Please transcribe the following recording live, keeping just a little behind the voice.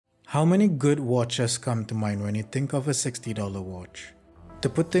How many good watches come to mind when you think of a $60 watch? To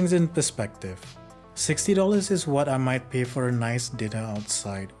put things in perspective, $60 is what I might pay for a nice dinner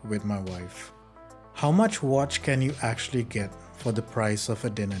outside with my wife. How much watch can you actually get for the price of a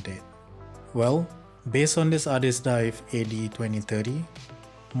dinner date? Well, based on this Addiesdive AD2030,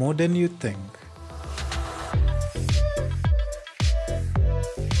 more than you think.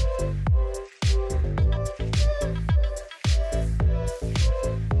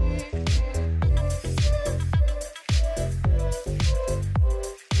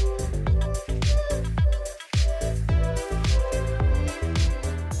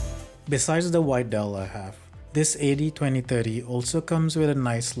 Besides the white dial I have, this AD2030 also comes with a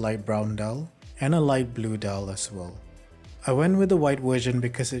nice light brown dial and a light blue dial as well. I went with the white version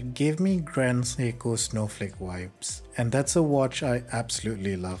because it gave me Grand Seiko snowflake vibes, and that's a watch I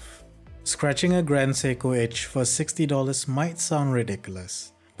absolutely love. Scratching a Grand Seiko itch for $60 might sound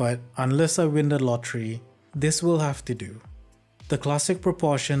ridiculous, but unless I win the lottery, this will have to do. The classic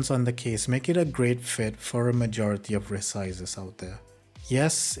proportions on the case make it a great fit for a majority of wrist sizes out there.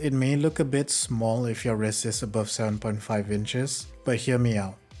 Yes, it may look a bit small if your wrist is above 7.5 inches, but hear me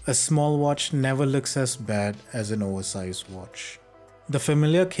out. A small watch never looks as bad as an oversized watch. The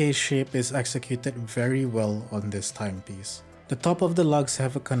familiar case shape is executed very well on this timepiece. The top of the lugs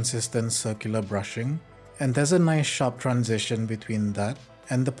have a consistent circular brushing, and there's a nice sharp transition between that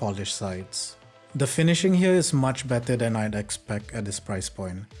and the polished sides. The finishing here is much better than I'd expect at this price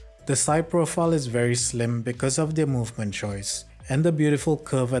point. The side profile is very slim because of their movement choice, and the beautiful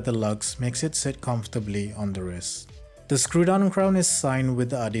curve at the lugs makes it sit comfortably on the wrist. The screw-down crown is signed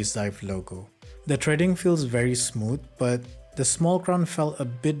with the Addiesdive logo. The threading feels very smooth, but the small crown felt a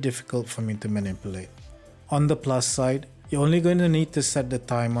bit difficult for me to manipulate. On the plus side, you're only going to need to set the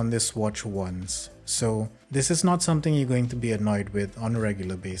time on this watch once, so this is not something you're going to be annoyed with on a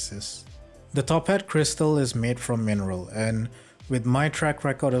regular basis. The top hat crystal is made from mineral, and with my track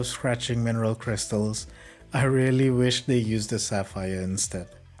record of scratching mineral crystals, I really wish they used a sapphire instead.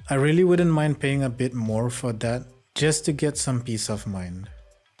 I really wouldn't mind paying a bit more for that just to get some peace of mind.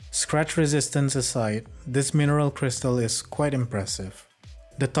 Scratch resistance aside, this mineral crystal is quite impressive.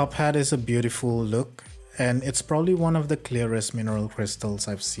 The top hat is a beautiful look, and it's probably one of the clearest mineral crystals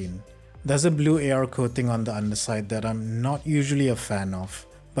I've seen. There's a blue AR coating on the underside that I'm not usually a fan of,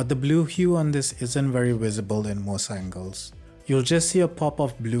 but the blue hue on this isn't very visible in most angles. You'll just see a pop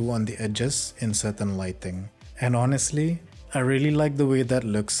of blue on the edges in certain lighting, and honestly, I really like the way that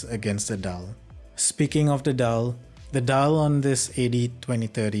looks against the dial. Speaking of the dial on this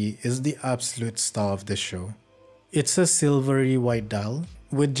AD2030 is the absolute star of the show. It's a silvery white dial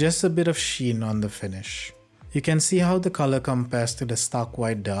with just a bit of sheen on the finish. You can see how the color compares to the stark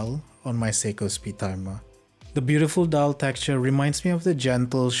white dial on my Seiko speed timer. The beautiful dial texture reminds me of the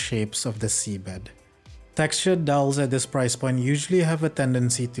gentle shapes of the seabed. Textured dials at this price point usually have a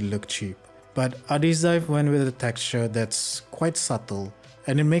tendency to look cheap, but Addiesdive went with a texture that's quite subtle,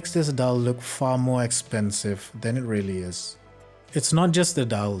 and it makes this dial look far more expensive than it really is. It's not just the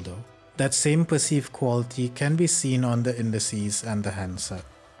dial though. That same perceived quality can be seen on the indices and the handset.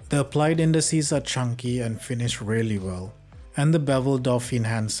 The applied indices are chunky and finish really well, and the beveled Dauphine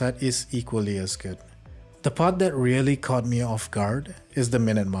handset is equally as good. The part that really caught me off guard is the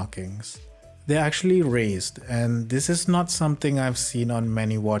minute markings. They're actually raised, and this is not something I've seen on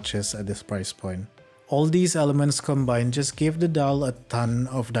many watches at this price point. All these elements combined just gave the dial a ton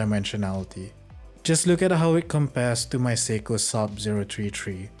of dimensionality. Just look at how it compares to my Seiko Saab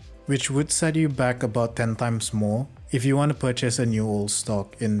 033, which would set you back about 10 times more if you want to purchase a new old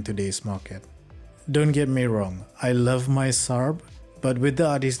stock in today's market. Don't get me wrong, I love my Saab, but with the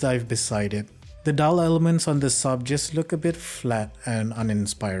Addiesdive beside it, the dial elements on the Saab just look a bit flat and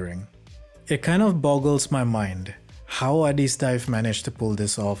uninspiring. It kind of boggles my mind how Addiesdive managed to pull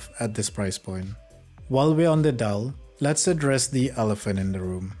this off at this price point. While we're on the dial, let's address the elephant in the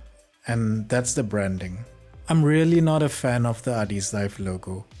room, and that's the branding. I'm really not a fan of the Addiesdive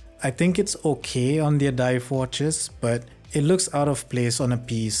logo. I think it's okay on their dive watches, but it looks out of place on a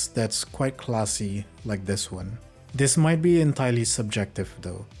piece that's quite classy like this one. This might be entirely subjective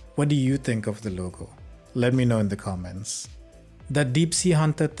though. What do you think of the logo? Let me know in the comments. That Deep Sea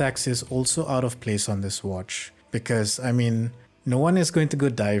Hunter text is also out of place on this watch because, no one is going to go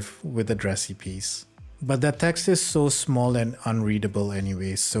dive with a dressy piece. But that text is so small and unreadable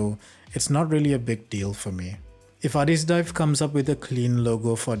anyway, so it's not really a big deal for me. If Addiesdive comes up with a clean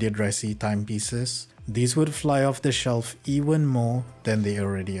logo for their dressy timepieces, these would fly off the shelf even more than they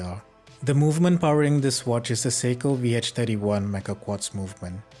already are. The movement powering this watch is the Seiko VH31 Mecha Quartz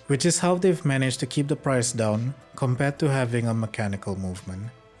movement, which is how they've managed to keep the price down compared to having a mechanical movement.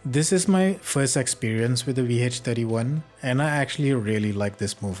 This is my first experience with the VH31 and I actually really like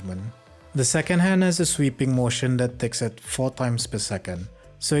this movement. The second hand has a sweeping motion that ticks at 4 times per second,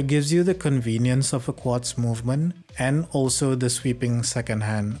 so it gives you the convenience of a quartz movement and also the sweeping second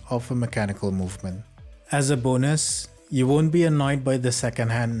hand of a mechanical movement. As a bonus, you won't be annoyed by the second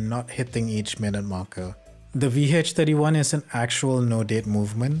hand not hitting each minute marker. The VH31 is an actual no date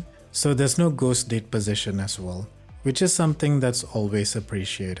movement, so there's no ghost date position as well, which is something that's always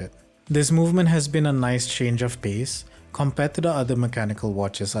appreciated. This movement has been a nice change of pace compared to the other mechanical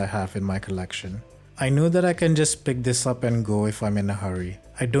watches I have in my collection. I know that I can just pick this up and go if I'm in a hurry.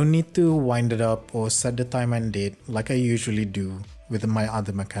 I don't need to wind it up or set the time and date like I usually do with my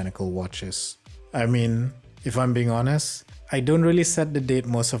other mechanical watches. I mean, if I'm being honest, I don't really set the date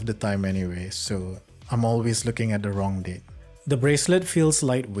most of the time anyway, so I'm always looking at the wrong date. The bracelet feels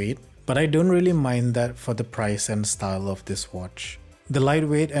lightweight, but I don't really mind that for the price and style of this watch. The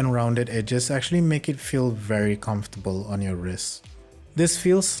lightweight and rounded edges actually make it feel very comfortable on your wrist. This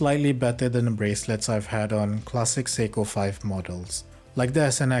feels slightly better than the bracelets I've had on classic Seiko 5 models, like the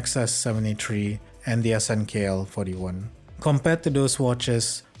SNXS 73 and the SNKL 41. Compared to those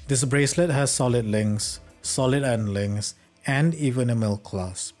watches, this bracelet has solid links, solid end links, and even a milk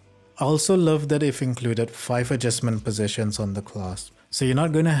clasp. I also love that they've included 5 adjustment positions on the clasp, so you're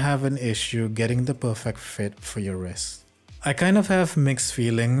not going to have an issue getting the perfect fit for your wrist. I kind of have mixed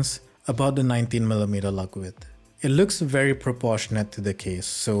feelings about the 19mm lug width. It looks very proportionate to the case,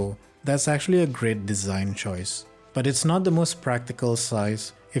 so that's actually a great design choice. But it's not the most practical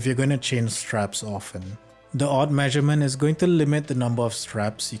size if you're going to change straps often. The odd measurement is going to limit the number of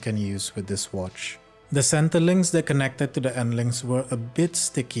straps you can use with this watch. The center links that connected to the end links were a bit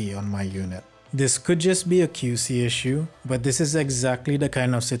sticky on my unit. This could just be a QC issue, but this is exactly the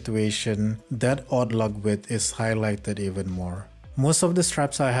kind of situation that odd lug width is highlighted even more. Most of the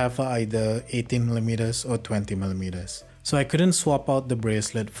straps I have are either 18mm or 20mm, so I couldn't swap out the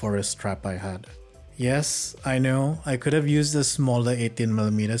bracelet for a strap I had. Yes, I know, I could have used a smaller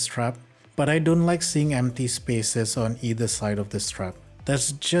 18mm strap, but I don't like seeing empty spaces on either side of the strap.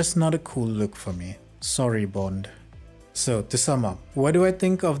 That's just not a cool look for me. Sorry, Bond. So to sum up, what do I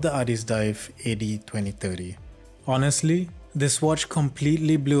think of the Addiesdive AD2030? Honestly, this watch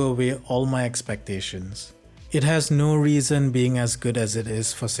completely blew away all my expectations. It has no reason being as good as it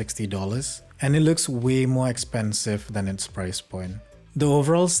is for $60, and it looks way more expensive than its price point. The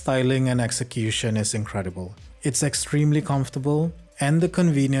overall styling and execution is incredible. It's extremely comfortable, and the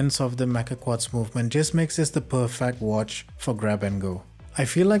convenience of the Mecha Quartz movement just makes this the perfect watch for grab and go. I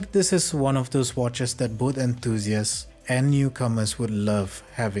feel like this is one of those watches that both enthusiasts and newcomers would love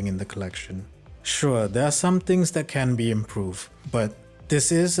having in the collection. Sure, there are some things that can be improved, but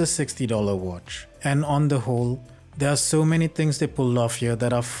this is a $60 watch, and on the whole, there are so many things they pulled off here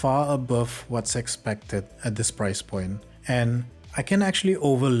that are far above what's expected at this price point, and I can actually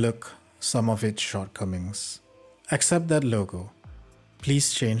overlook some of its shortcomings. Except that logo.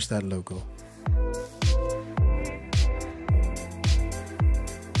 Please change that logo.